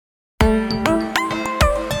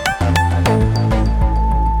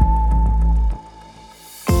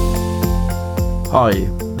Hi,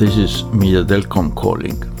 this is Mediadelcom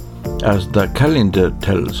calling. As the calendar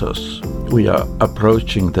tells us, we are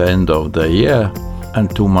approaching the end of the year,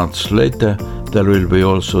 and 2 months later there will be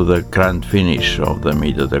also the grand finish of the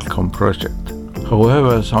Mediadelcom project.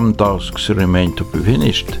 However, some tasks remain to be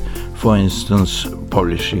finished, for instance,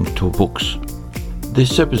 publishing 2 books.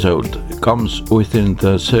 This episode comes within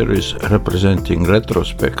the series representing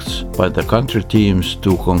retrospects by the country teams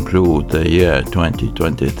to conclude the year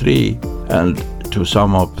 2023 and to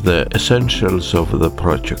sum up the essentials of the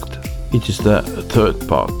project. It is the 3rd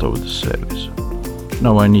part of the series.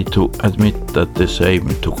 Now I need to admit that this aim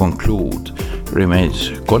to conclude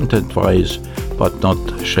remains content-wise but not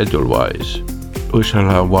schedule-wise. We shall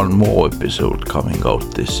have 1 more episode coming out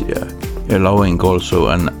this year, allowing also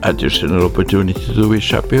an additional opportunity to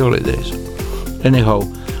wish happy holidays. Anyhow,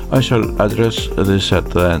 I shall address this at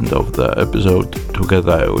the end of the episode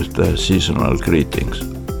together with the seasonal greetings.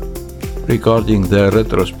 Regarding the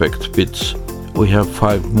retrospect bits, we have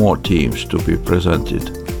 5 more teams to be presented.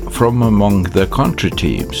 From among the country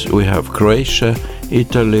teams, we have Croatia,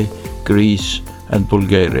 Italy, Greece and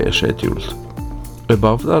Bulgaria scheduled.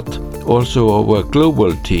 Above that, also our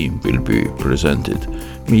global team will be presented,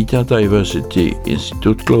 Media Diversity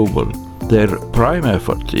Institute Global. Their prime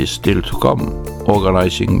effort is still to come,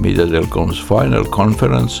 organizing Mediadelcom's final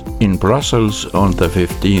conference in Brussels on the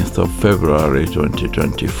 15th of February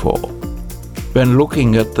 2024. When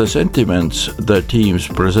looking at the sentiments the teams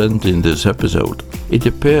present in this episode, it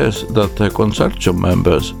appears that the consortium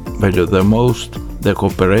members value the most the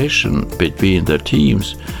cooperation between the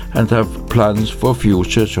teams and have plans for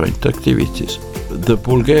future joint activities. The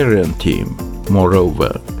Bulgarian team,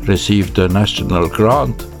 moreover, received a national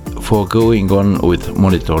grant for going on with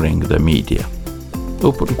monitoring the media.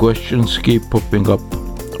 Open questions keep popping up,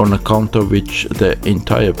 on account of which the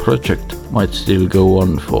entire project might still go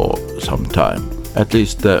on for some time. At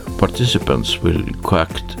least the participants will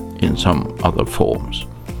co-act in some other forms.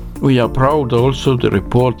 We are proud also to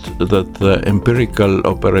report that the empirical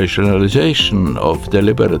operationalization of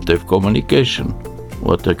deliberative communication,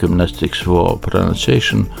 water gymnastics for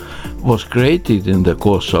pronunciation, was created in the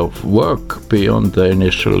course of work beyond the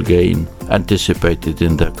initial gain anticipated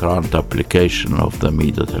in the grant application of the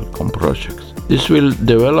Mediadelcom project. This will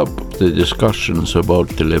develop the discussions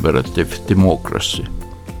about deliberative democracy.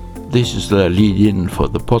 This is the lead-in for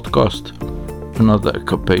the podcast, another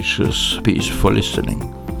capacious piece for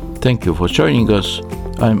listening. Thank you for joining us.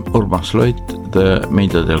 I'm Urmas Loit, the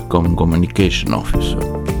Mediadelcom Communication Officer.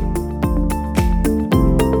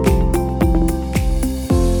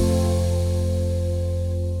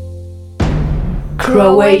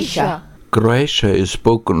 Croatia. Croatia is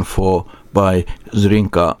spoken for by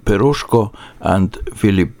Zrinka Peruško and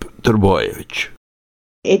Filip Trbojević.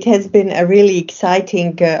 It has been a really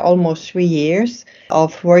exciting almost 3 years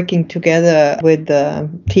of working together with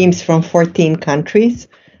teams from 14 countries.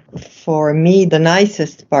 For me, the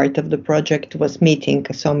nicest part of the project was meeting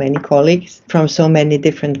so many colleagues from so many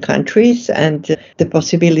different countries and the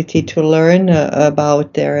possibility to learn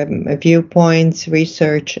about their viewpoints,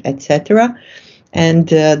 research, etc. And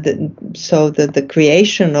the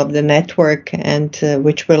creation of the network, and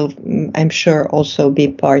which will, I'm sure, also be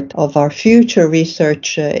part of our future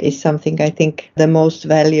research, is something I think the most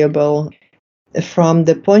valuable. From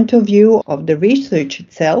the point of view of the research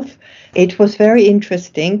itself, it was very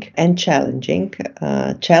interesting and challenging.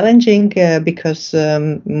 Because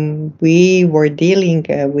we were dealing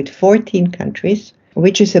with 14 countries,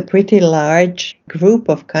 which is a pretty large group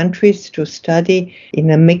of countries to study in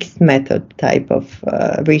a mixed method type of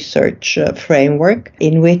research framework,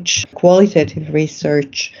 in which qualitative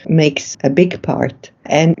research makes a big part.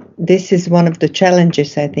 And this is one of the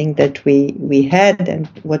challenges, I think, that we had, and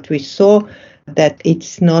what we saw, that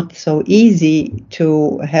it's not so easy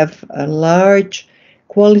to have a large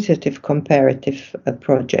qualitative comparative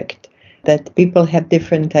project, that people have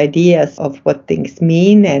different ideas of what things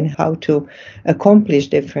mean and how to accomplish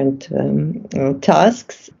different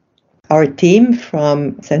tasks. Our team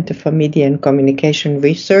from Center for Media and Communication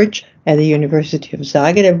Research at the University of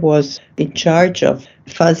Zagreb was in charge of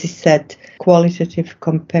fuzzy set qualitative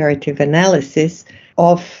comparative analysis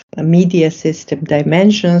of media system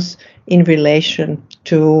dimensions in relation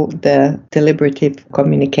to the deliberative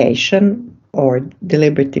communication or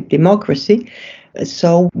deliberative democracy.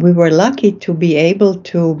 So we were lucky to be able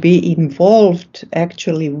to be involved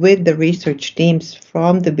actually with the research teams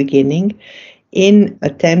from the beginning in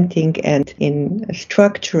attempting and in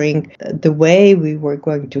structuring the way we were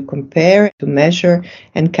going to compare, to measure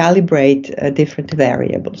and calibrate different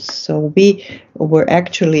variables. So we were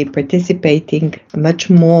actually participating much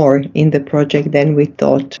more in the project than we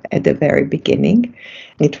thought at the very beginning.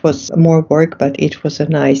 It was more work, but it was a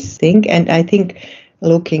nice thing. And I think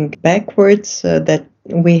looking backwards, that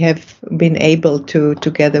we have been able to,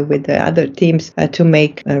 together with the other teams, to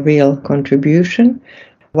make a real contribution.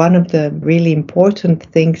 One of the really important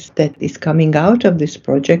things that is coming out of this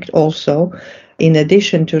project also, in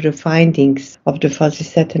addition to the findings of the fuzzy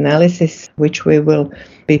set analysis, which we will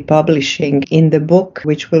be publishing in the book,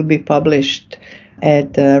 which will be published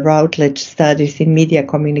at Routledge Studies in Media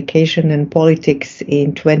Communication and Politics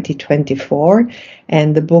in 2024.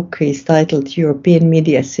 And the book is titled European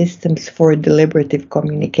Media Systems for Deliberative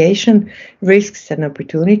Communication, Risks and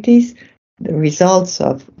Opportunities. The results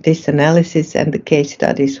of this analysis and the case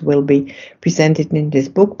studies will be presented in this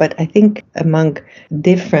book. But I think among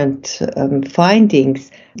different findings,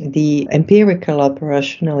 the empirical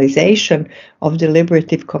operationalization of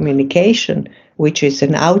deliberative communication, which is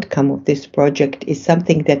an outcome of this project, is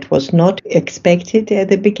something that was not expected at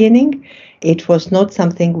the beginning. It was not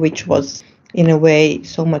something which was in a way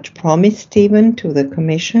so much promised even to the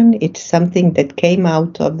Commission. It's something that came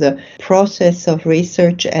out of the process of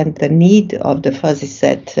research and the need of the fuzzy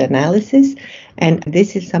set analysis. And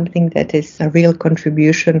this is something that is a real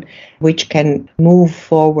contribution which can move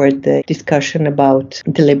forward the discussion about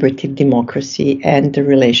deliberative democracy and the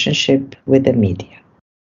relationship with the media.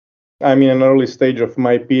 I'm in an early stage of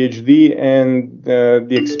my PhD, and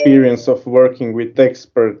the experience of working with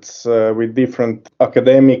experts with different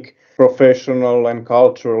academic, professional and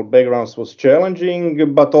cultural backgrounds was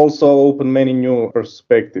challenging, but also opened many new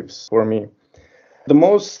perspectives for me. The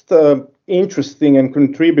most interesting and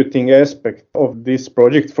contributing aspect of this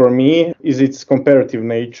project for me is its comparative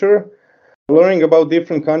nature. Learning about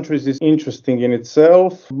different countries is interesting in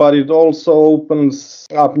itself, but it also opens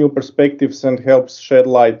up new perspectives and helps shed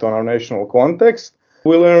light on our national context.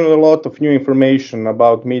 We learn a lot of new information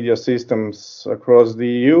about media systems across the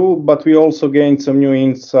EU, but we also gained some new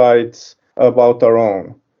insights about our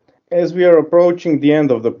own. As we are approaching the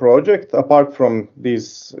end of the project, apart from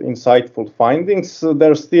these insightful findings,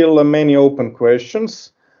 there are still many open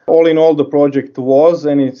questions. All in all, the project was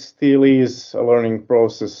and it still is a learning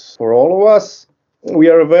process for all of us. We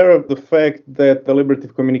are aware of the fact that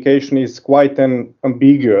deliberative communication is quite an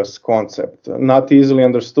ambiguous concept, not easily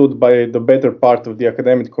understood by the better part of the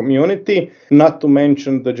academic community, not to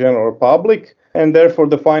mention the general public. And therefore,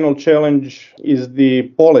 the final challenge is the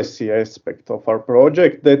policy aspect of our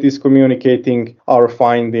project, that is communicating our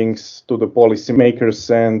findings to the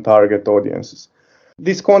policymakers and target audiences.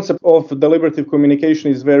 This concept of deliberative communication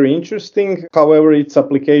is very interesting. However, its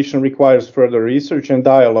application requires further research and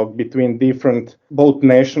dialogue between different, both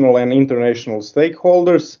national and international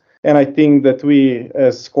stakeholders. And I think that we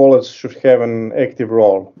as scholars should have an active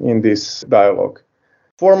role in this dialogue.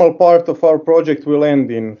 Formal part of our project will end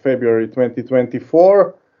in February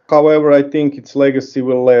 2024. However, I think its legacy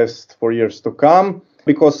will last for years to come,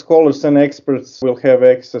 because scholars and experts will have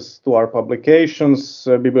access to our publications,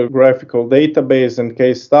 bibliographical database and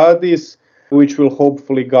case studies, which will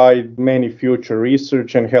hopefully guide many future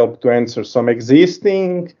research and help to answer some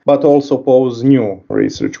existing, but also pose new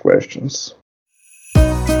research questions.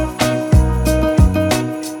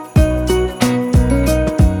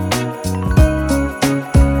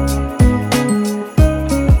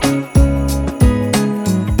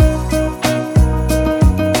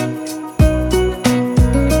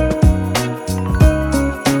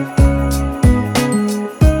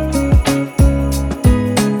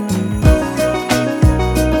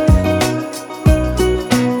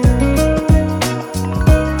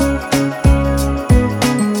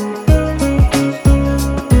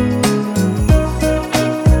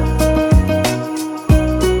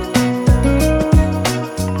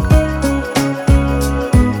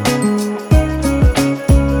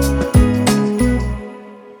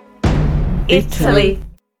 Italy.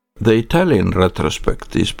 The Italian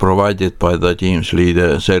retrospect is provided by the team's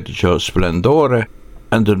leader Sergio Splendore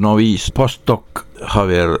and the novice postdoc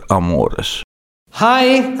Javier Amores.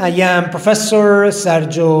 Hi, I am Professor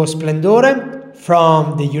Sergio Splendore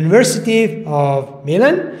from the University of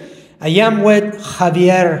Milan. I am with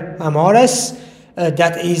Javier Amores,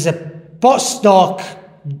 that is a postdoc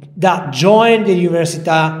that joined the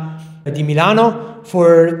Università di Milano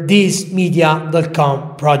for this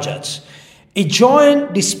Mediadelcom project. He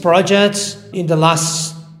joined this project in the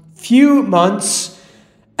last few months,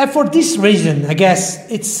 and for this reason, I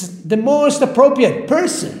guess it's the most appropriate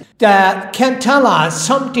person that can tell us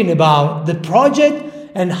something about the project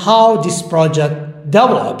and how this project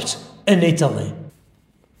developed in Italy.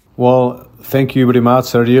 Well, thank you very much,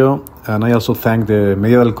 Sergio. And I also thank the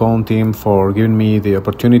Mediadelcom team for giving me the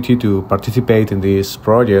opportunity to participate in this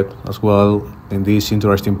project as well in this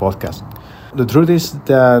interesting podcast. The truth is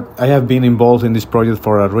that I have been involved in this project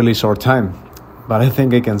for a really short time, but I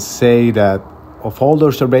think I can say that of all the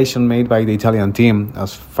observations made by the Italian team,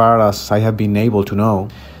 as far as I have been able to know,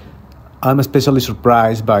 I'm especially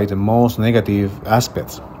surprised by the most negative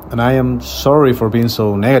aspects. And I am sorry for being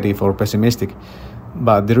so negative or pessimistic,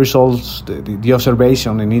 but the results, the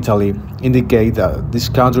observation in Italy indicate that this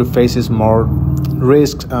country faces more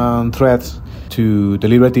risks and threats to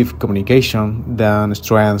deliberative communication than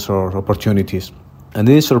strengths or opportunities. And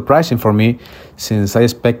this is surprising for me, since I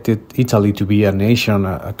expected Italy to be a nation,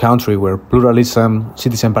 a country where pluralism,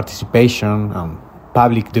 citizen participation, and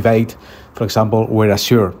public debate, for example, were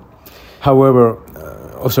assured. However,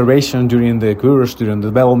 observation during the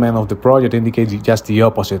development of the project indicated just the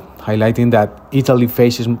opposite, highlighting that Italy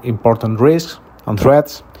faces important risks and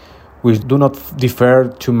threats which do not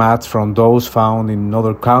differ too much from those found in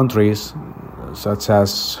other countries, such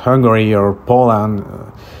as Hungary or Poland,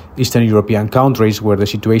 Eastern European countries, where the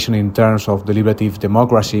situation in terms of deliberative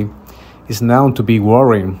democracy is known to be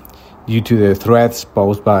worrying due to the threats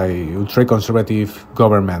posed by ultra-conservative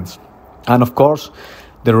governments. And of course,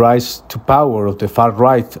 the rise to power of the far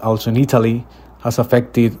right, also in Italy, has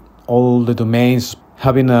affected all the domains,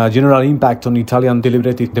 having a general impact on Italian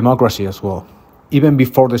deliberative democracy as well. Even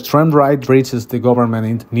before the extreme right reaches the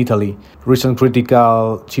government in Italy, recent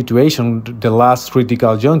critical situations, the last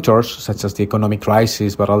critical junctures, such as the economic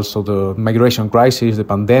crisis, but also the migration crisis, the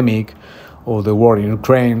pandemic, or the war in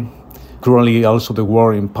Ukraine, currently also the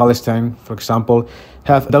war in Palestine, for example,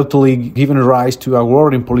 have doubtfully given rise to a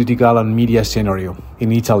worrying political and media scenario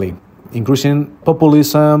in Italy, increasing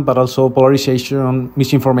populism, but also polarization,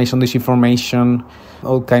 misinformation, disinformation,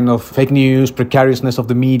 all kind of fake news, precariousness of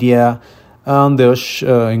the media, and thus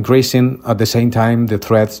increasing at the same time the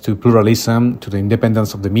threats to pluralism, to the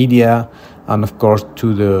independence of the media, and of course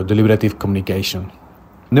to the deliberative communication.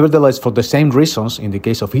 Nevertheless, for the same reasons, in the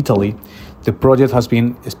case of Italy, the project has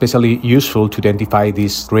been especially useful to identify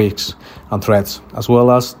these risks and threats, as well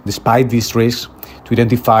as, despite these risks, to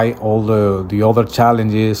identify all the other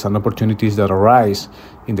challenges and opportunities that arise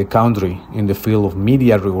in the country in the field of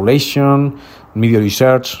media regulation, media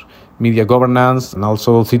research, media governance, and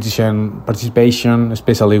also citizen participation,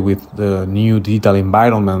 especially with the new digital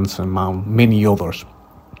environments, among many others.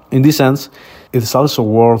 In this sense, it's also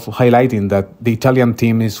worth highlighting that the Italian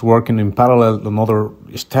team is working in parallel on other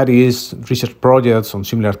studies, research projects on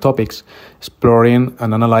similar topics, exploring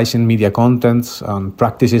and analyzing media contents and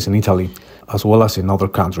practices in Italy, as well as in other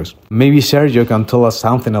countries. Maybe Sergio can tell us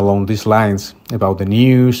something along these lines about the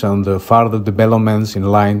news and the further developments in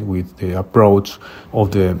line with the approach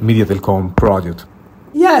of the Mediadelcom project.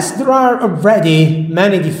 Yes, there are already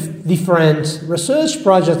many different research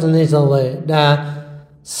projects in Italy that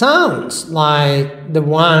sounds like the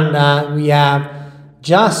one that we are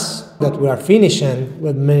finishing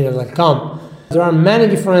with Mediadelcom. There are many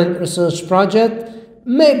different research projects.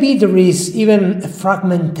 Maybe there is even a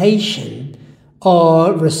fragmentation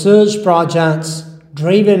of research projects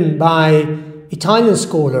driven by Italian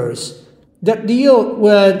scholars that deal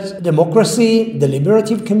with democracy,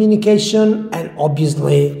 deliberative communication, and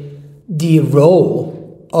obviously the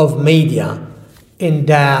role of media in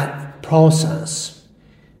that process.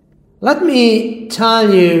 Let me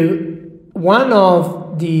tell you one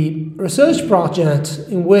of the research projects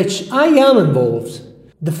in which I am involved.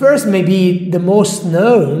 The first, maybe the most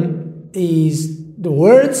known, is the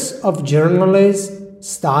Words of Journalists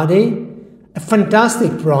Study, a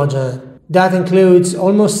fantastic project that includes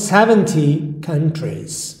almost 70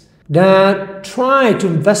 countries that try to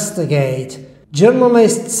investigate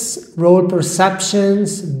journalists' role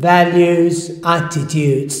perceptions, values,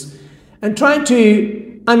 attitudes, and try to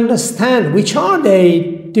understand which are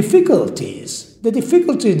the difficulties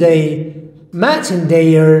they met in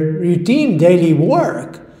their routine daily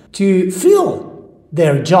work to fill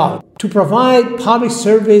their job, to provide public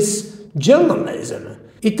service journalism.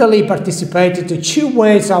 Italy participated to 2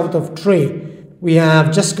 waves out of 3. We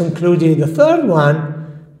have just concluded the third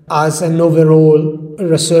one as an overall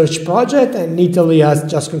research project, and Italy has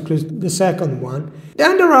just concluded the second one.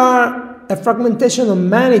 Then there are a fragmentation of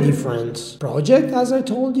many different projects, as I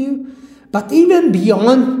told you. But even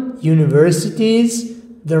beyond universities,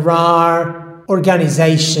 there are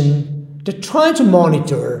organizations that try to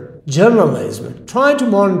monitor journalism, try to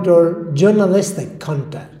monitor journalistic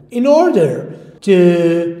content in order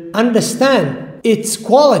to understand its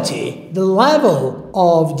quality, the level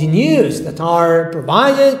of the news that are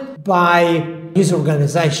provided by news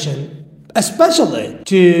organization, especially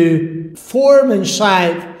to form and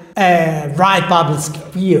shape right public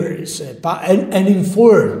spheres and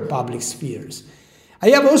inform public spheres. I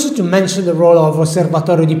have also to mention the role of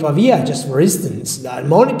Osservatorio di Pavia, just for instance, that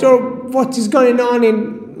monitor what is going on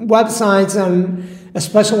in websites and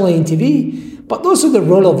especially in TV, but also the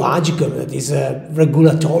role of Agicom, that is a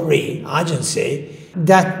regulatory agency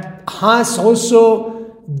that has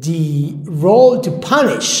also the role to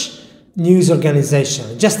punish news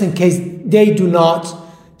organizations, just in case they do not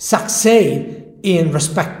succeed in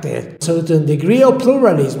respecting a certain degree of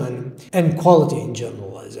pluralism and quality in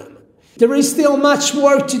journalism. There is still much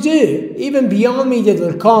work to do, even beyond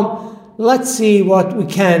Mediadelcom. Let's see what we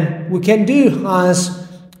can do as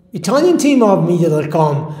Italian team of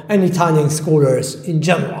Mediadelcom and Italian scholars in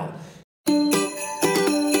general.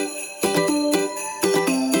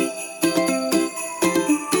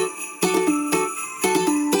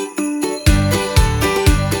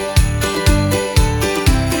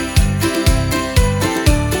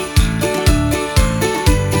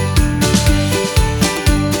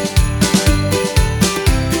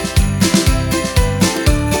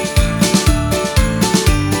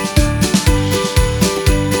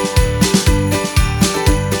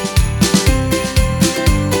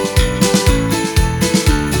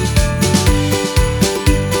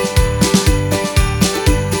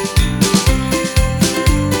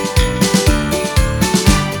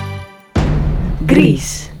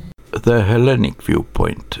 Greece. The Hellenic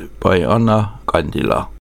Viewpoint by Anna Kandila.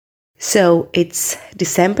 So it's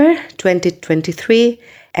December 2023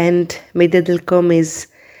 and Mediadelcom is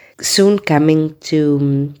soon coming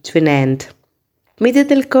to an end.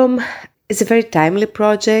 Mediadelcom is a very timely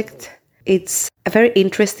project. It's a very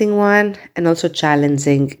interesting one and also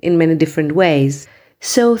challenging in many different ways.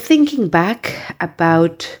 So thinking back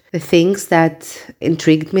about the things that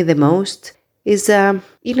intrigued me the most is,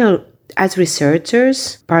 as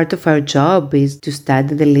researchers, part of our job is to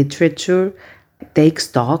study the literature, take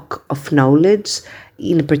stock of knowledge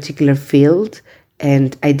in a particular field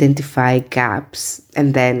and identify gaps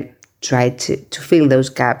and then try to fill those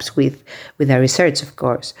gaps with our research, of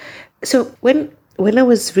course. So when I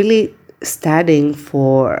was really studying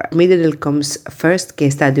for Mediadelcom's first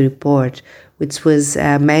case study report, which was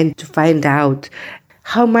meant to find out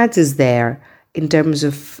how much is there in terms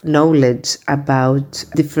of knowledge about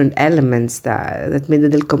different elements that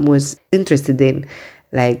Mediadelcom was interested in,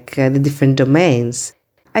 like the different domains.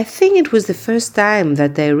 I think it was the first time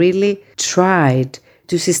that I really tried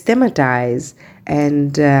to systematize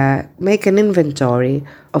and make an inventory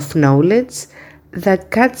of knowledge that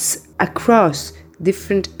cuts across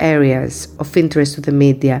different areas of interest to the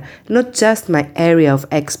media, not just my area of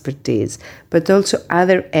expertise, but also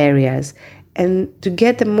other areas, and to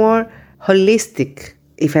get a more holistic,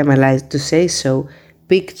 if I'm allowed to say so,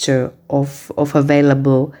 picture of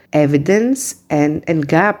available evidence and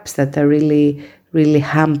gaps that are really, really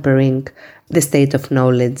hampering the state of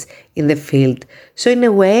knowledge in the field. So in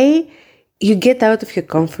a way, you get out of your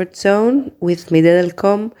comfort zone with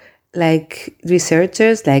Mediadelcom, like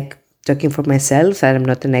researchers, like talking for myself, that I'm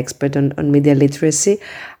not an expert on media literacy.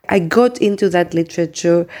 I got into that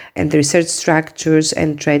literature and the research structures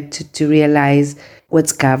and tried to realize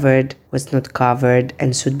what's covered, what's not covered,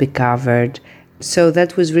 and should be covered. So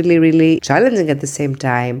that was really, really challenging at the same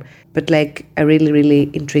time, but like a really, really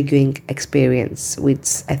intriguing experience,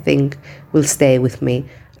 which I think will stay with me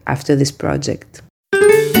after this project.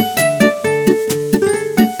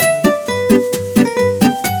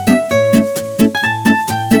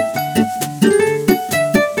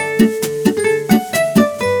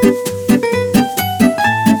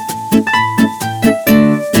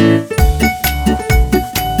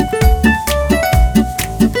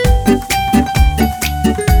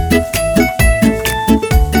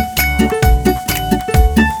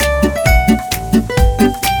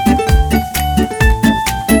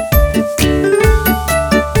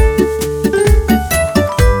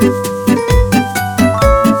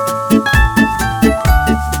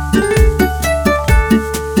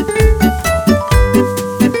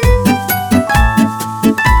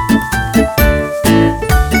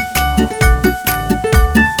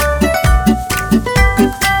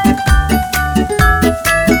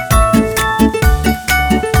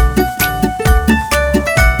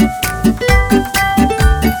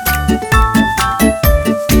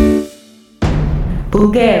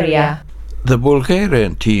 Bulgaria. The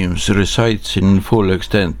Bulgarian teams resides in full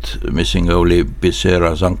extent, missing only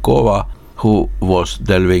Bisera Zankova, who was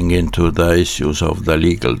delving into the issues of the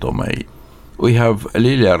legal domain. We have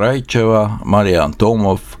Lilia Raicheva, Marian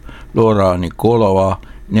Tomov, Laura Nikolova,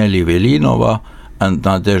 Nelly Velinova, and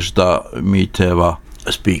Nadezhda Miteva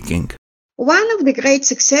speaking. One of the great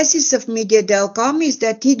successes of Mediadelcom is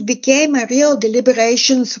that it became a real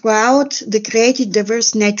deliberation throughout the Creative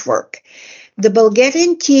Diverse Network. The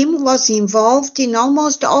Bulgarian team was involved in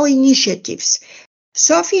almost all initiatives.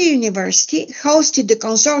 Sofia University hosted the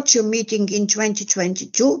consortium meeting in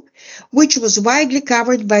 2022, which was widely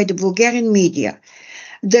covered by the Bulgarian media.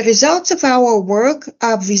 The results of our work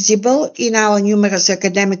are visible in our numerous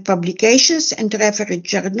academic publications and reference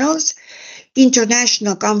journals,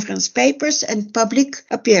 international conference papers, and public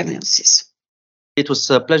appearances. It was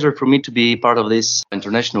a pleasure for me to be part of this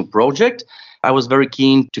international project. I was very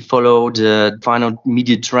keen to follow the final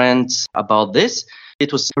media trends about this.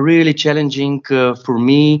 It was really challenging for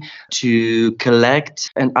me to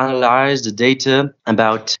collect and analyze the data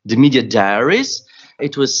about the media diaries.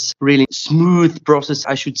 It was really smooth process,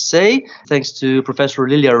 I should say, thanks to Professor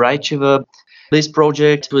Lilia Raicheva. This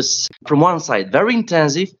project was, from one side, very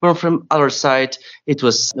intensive, but from other side, it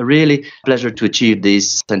was a really pleasure to achieve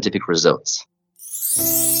these scientific results.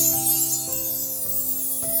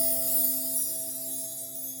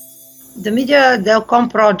 The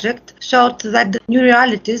Mediadelcom project showed that the new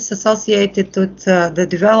realities associated with the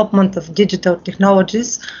development of digital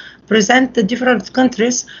technologies present the different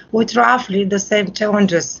countries with roughly the same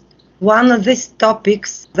challenges. One of these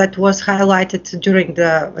topics that was highlighted during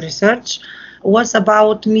the research was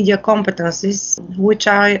about media competencies, which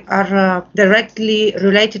are directly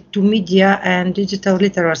related to media and digital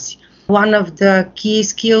literacy. One of the key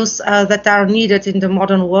skills that are needed in the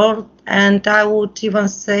modern world, and I would even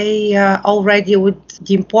say already with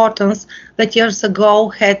the importance that years ago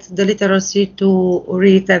had the literacy to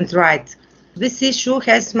read and write. This issue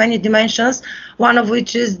has many dimensions, one of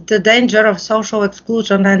which is the danger of social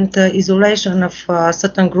exclusion and isolation of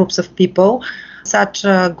certain groups of people. Such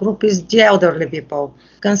a group is the elderly people.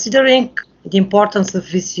 Considering the importance of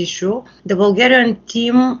this issue, the Bulgarian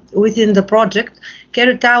team within the project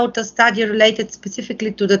carried out a study related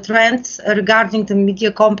specifically to the trends regarding the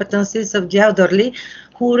media competencies of the elderly,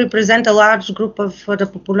 who represent a large group of the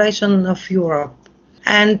population of Europe.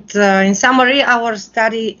 And in summary, our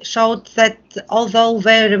study showed that although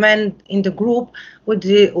they remain in the group with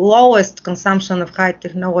the lowest consumption of high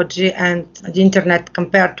technology and the internet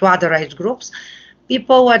compared to other age groups,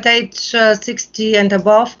 people at age 60 and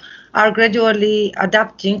above are gradually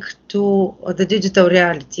adapting to the digital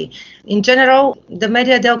reality. In general, the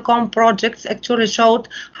Mediadelcom project actually showed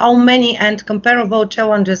how many and comparable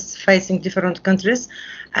challenges facing different countries,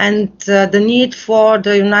 and the need for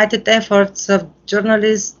the united efforts of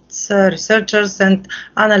journalists, researchers, and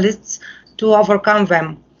analysts to overcome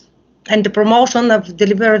them, and the promotion of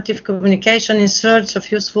deliberative communication in search of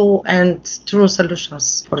useful and true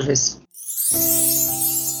solutions for this.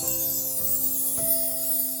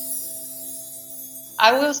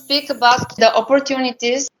 I will speak about the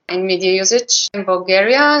opportunities in media usage in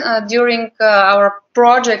Bulgaria during our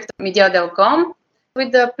project Mediadelcom.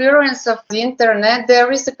 With the appearance of the internet,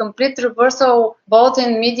 there is a complete reversal both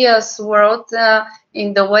in media's world,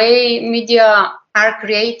 in the way media are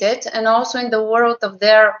created, and also in the world of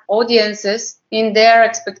their audiences, in their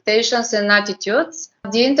expectations and attitudes.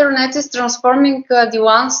 The internet is transforming the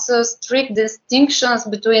once strict distinctions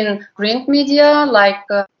between print media like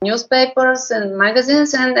newspapers and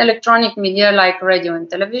magazines and electronic media like radio and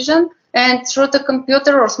television. And through the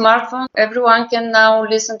computer or smartphone, everyone can now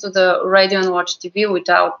listen to the radio and watch TV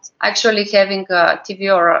without actually having a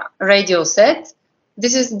TV or a radio set.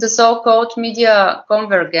 This is the so-called media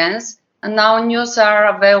convergence. And now news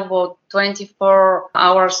are available 24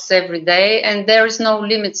 hours every day, and there is no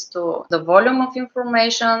limits to the volume of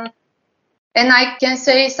information. And I can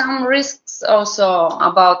say some risks also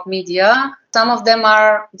about media. Some of them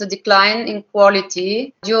are the decline in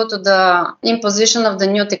quality due to the imposition of the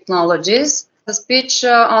new technologies. The speech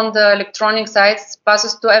on the electronic sites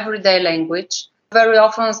passes to everyday language, very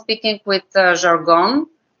often speaking with jargon.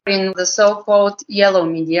 In the so-called yellow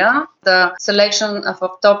media, the selection of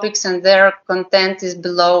topics and their content is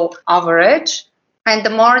below average, and the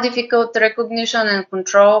more difficult recognition and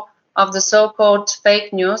control of the so-called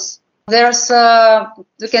fake news. There's,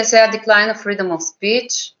 we can say, a decline of freedom of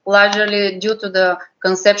speech, largely due to the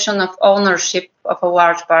conception of ownership of a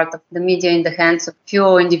large part of the media in the hands of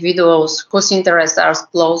few individuals whose interests are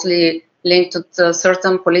closely linked to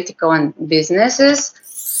certain political and businesses.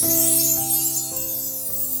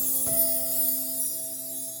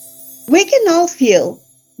 We can all feel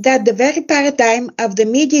that the very paradigm of the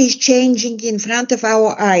media is changing in front of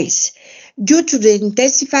our eyes due to the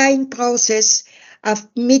intensifying process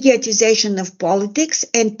of mediatization of politics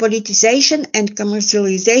and politicization and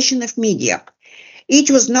commercialization of media. It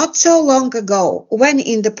was not so long ago when,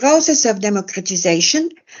 in the process of democratization,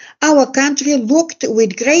 our country looked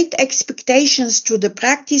with great expectations to the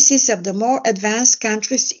practices of the more advanced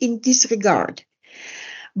countries in this regard.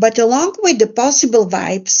 But along with the possible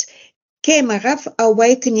vibes came a rough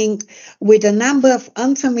awakening with a number of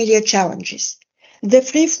unfamiliar challenges. The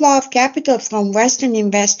free flow of capital from Western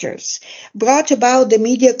investors brought about the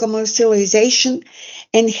media commercialization,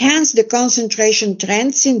 enhanced the concentration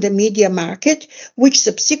trends in the media market, which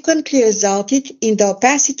subsequently resulted in the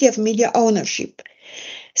opacity of media ownership.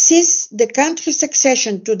 Since the country's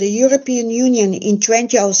accession to the European Union in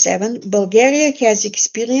 2007, Bulgaria has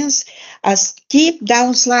experienced a steep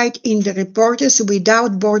downslide in the Reporters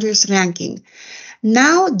Without Borders ranking.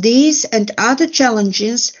 Now these and other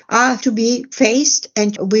challenges are to be faced,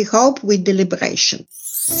 and we hope with deliberation.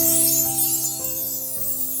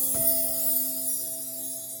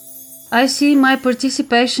 I see my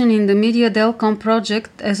participation in the Mediadelcom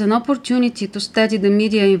project as an opportunity to study the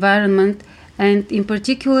media environment and, in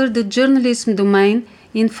particular, the journalism domain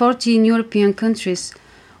in 14 European countries.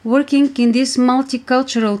 Working in this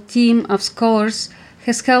multicultural team of scholars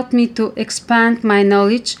has helped me to expand my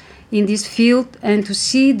knowledge in this field and to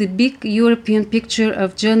see the big European picture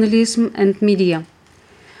of journalism and media.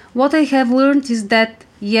 What I have learned is that,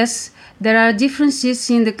 yes, there are differences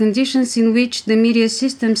in the conditions in which the media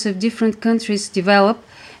systems of different countries develop,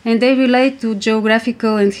 and they relate to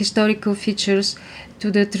geographical and historical features, to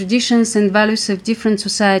the traditions and values of different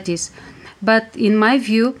societies. But in my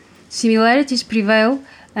view, similarities prevail,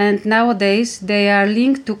 and nowadays they are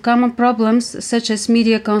linked to common problems such as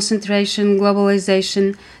media concentration,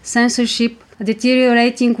 globalization, censorship,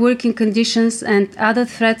 deteriorating working conditions, and other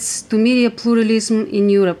threats to media pluralism in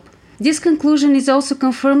Europe. This conclusion is also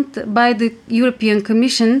confirmed by the European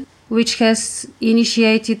Commission, which has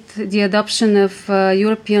initiated the adoption of a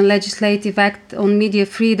European Legislative Act on Media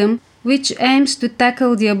Freedom, which aims to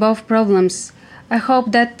tackle the above problems. I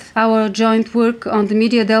hope that our joint work on the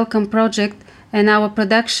Mediadelcom project and our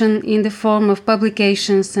production in the form of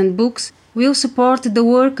publications and books will support the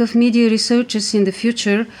work of media researchers in the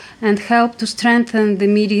future and help to strengthen the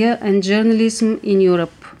media and journalism in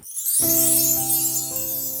Europe.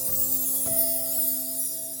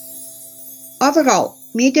 Overall,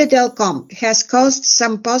 Mediadelcom has caused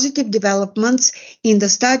some positive developments in the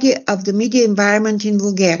study of the media environment in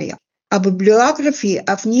Bulgaria. A bibliography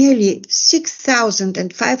of nearly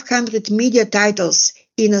 6,500 media titles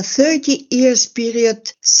in a 30 years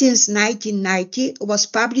period since 1990 was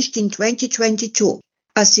published in 2022.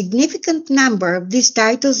 A significant number of these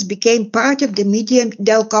titles became part of the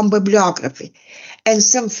Mediadelcom bibliography, and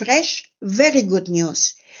some fresh, very good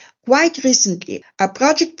news. Quite recently, a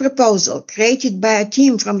project proposal created by a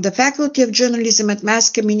team from the Faculty of Journalism at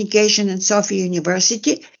Mass Communication at Sofia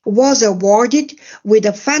University was awarded with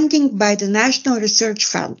a funding by the National Research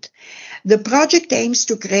Fund. The project aims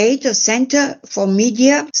to create a center for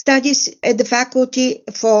media studies at the faculty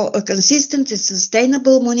for a consistent and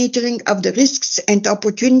sustainable monitoring of the risks and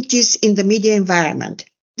opportunities in the media environment.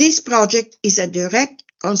 This project is a direct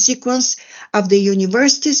consequence of the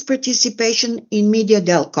university's participation in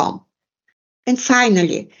Mediadelcom. And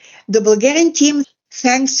finally, the Bulgarian team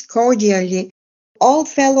thanks cordially all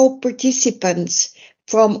fellow participants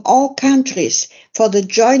from all countries for the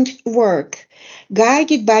joint work,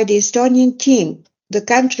 guided by the Estonian team, the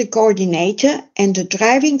country coordinator and the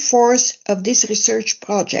driving force of this research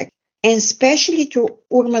project, and especially to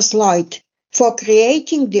Urmas Lloyd for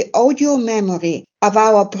creating the audio memory of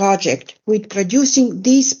our project with producing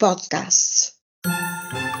these podcasts.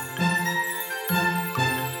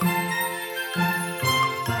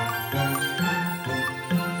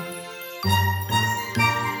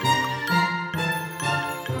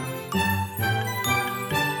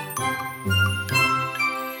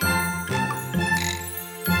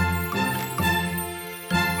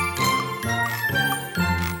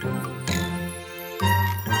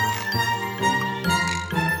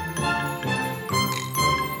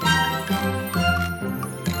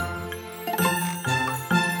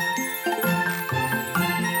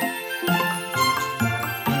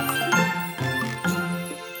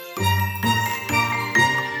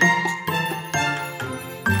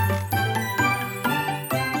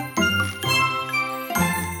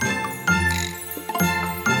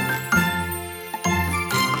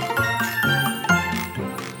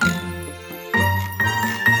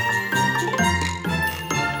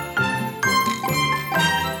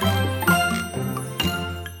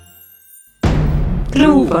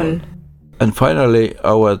 Proven. And finally,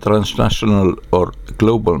 our transnational or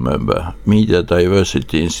global member, Media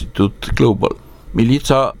Diversity Institute Global.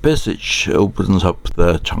 Milica Pesic opens up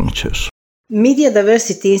the junctures. Media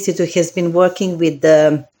Diversity Institute has been working with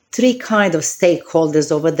three kinds of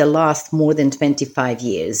stakeholders over the last more than 25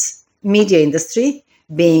 years. Media industry,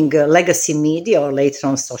 being legacy media or later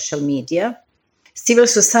on social media. Civil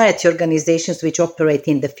society organizations which operate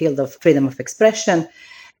in the field of freedom of expression,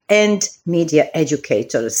 and media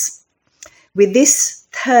educators. With this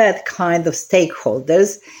third kind of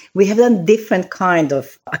stakeholders, we have done different kind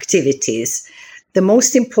of activities. The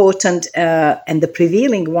most important and the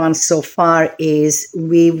prevailing one so far is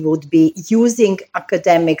we would be using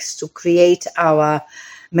academics to create our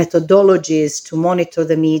methodologies to monitor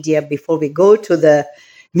the media before we go to the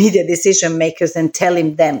media decision makers and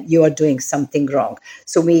telling them you are doing something wrong.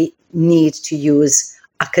 So we need to use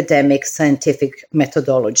academic scientific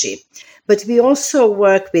methodology. But we also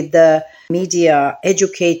work with the media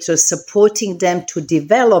educators, supporting them to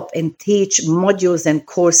develop and teach modules and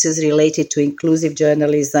courses related to inclusive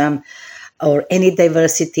journalism or any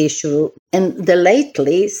diversity issue. And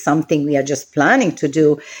lately, something we are just planning to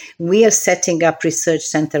do, we are setting up research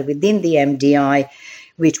center within the MDI,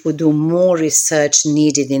 which would do more research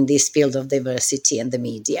needed in this field of diversity and the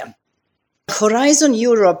media. Horizon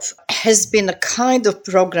Europe has been a kind of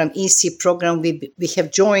program, EC program we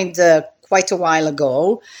have joined quite a while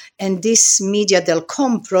ago. And this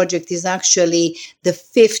Mediadelcom project is actually the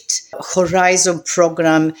fifth Horizon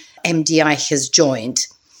program MDI has joined.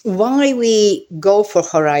 Why we go for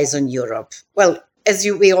Horizon Europe? Well, as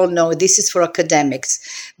we all know, this is for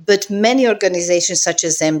academics, but many organizations such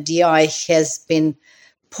as MDI has been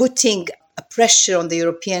putting a pressure on the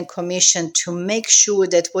European Commission to make sure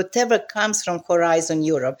that whatever comes from Horizon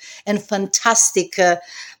Europe, and fantastic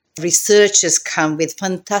researchers come with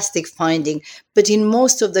fantastic finding, but in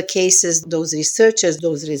most of the cases, those researchers,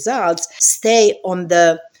 those results stay on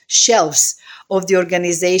the shelves of the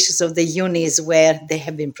organizations, of the unis where they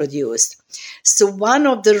have been produced. So one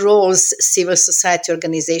of the roles civil society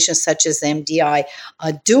organizations such as MDI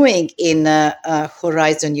are doing in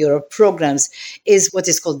Horizon Europe programs is what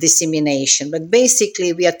is called dissemination. But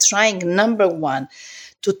basically, we are trying, number one,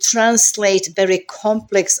 to translate very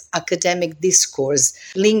complex academic discourse,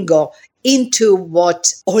 lingo, into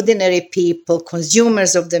what ordinary people,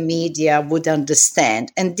 consumers of the media would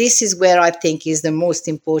understand. And this is where I think is the most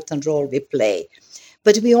important role we play.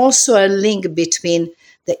 But we also are a link between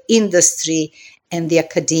the industry and the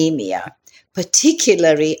academia,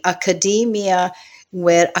 particularly academia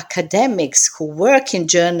where academics who work in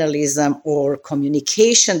journalism or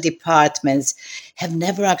communication departments have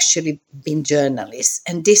never actually been journalists.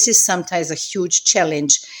 And this is sometimes a huge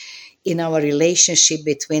challenge in our relationship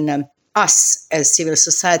between us as civil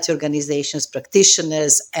society organizations,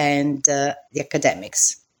 practitioners, and the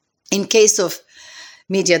academics. In case of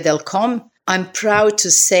Mediadelcom, I'm proud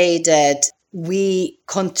to say that we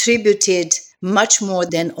contributed much more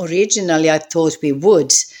than originally I thought we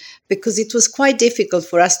would, because it was quite difficult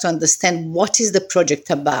for us to understand what is the project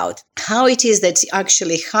about, how it is that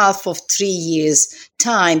actually half of 3 years'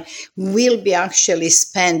 time will be actually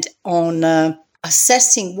spent on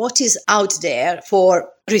assessing what is out there for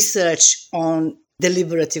research on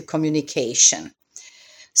deliberative communication.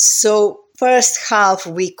 So first half,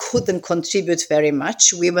 we couldn't contribute very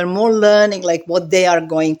much. We were more learning like what they are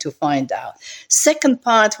going to find out. Second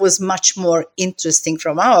part was much more interesting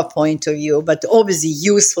from our point of view, but obviously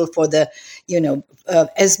useful for the,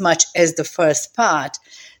 as much as the first part.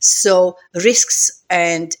 So risks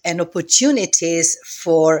and opportunities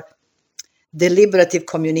for deliberative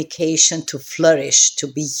communication to flourish, to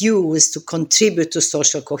be used, to contribute to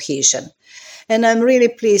social cohesion. And I'm really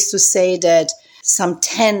pleased to say that some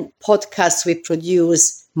 10 podcasts we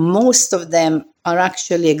produce, most of them are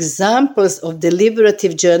actually examples of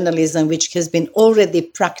deliberative journalism, which has been already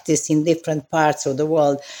practiced in different parts of the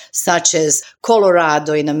world, such as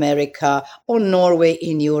Colorado in America, or Norway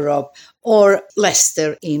in Europe, or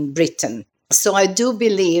Leicester in Britain. So I do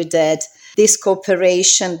believe that this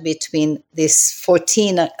cooperation between these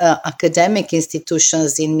 14 academic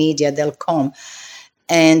institutions in Mediadelcom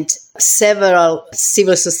and several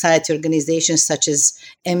civil society organizations such as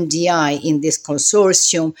MDI in this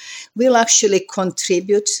consortium will actually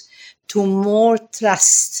contribute to more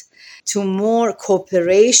trust, to more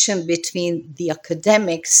cooperation between the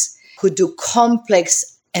academics who do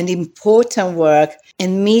complex and important work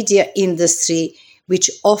and media industry, which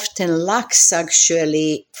often lacks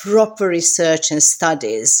actually proper research and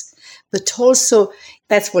studies. But also,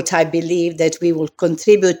 that's what I believe, that we will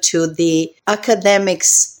contribute to the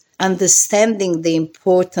academics' understanding the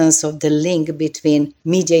importance of the link between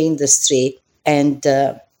media industry and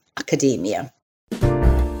academia.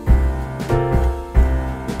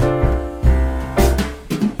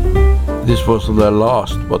 This was the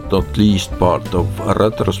last but not least part of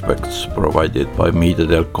retrospects provided by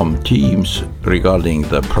Mediadelcom teams regarding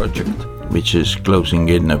the project, which is closing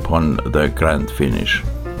in upon the grand finish.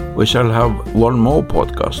 We shall have one more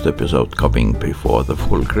podcast episode coming before the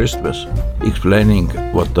full Christmas, explaining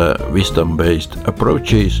what the wisdom-based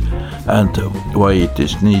approach is and why it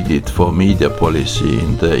is needed for media policy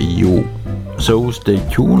in the EU. So stay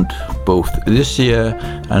tuned both this year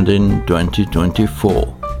and in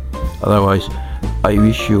 2024. Otherwise, I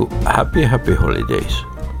wish you happy holidays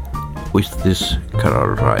with this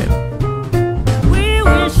carol rhyme. We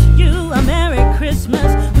wish you a Merry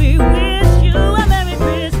Christmas. We wish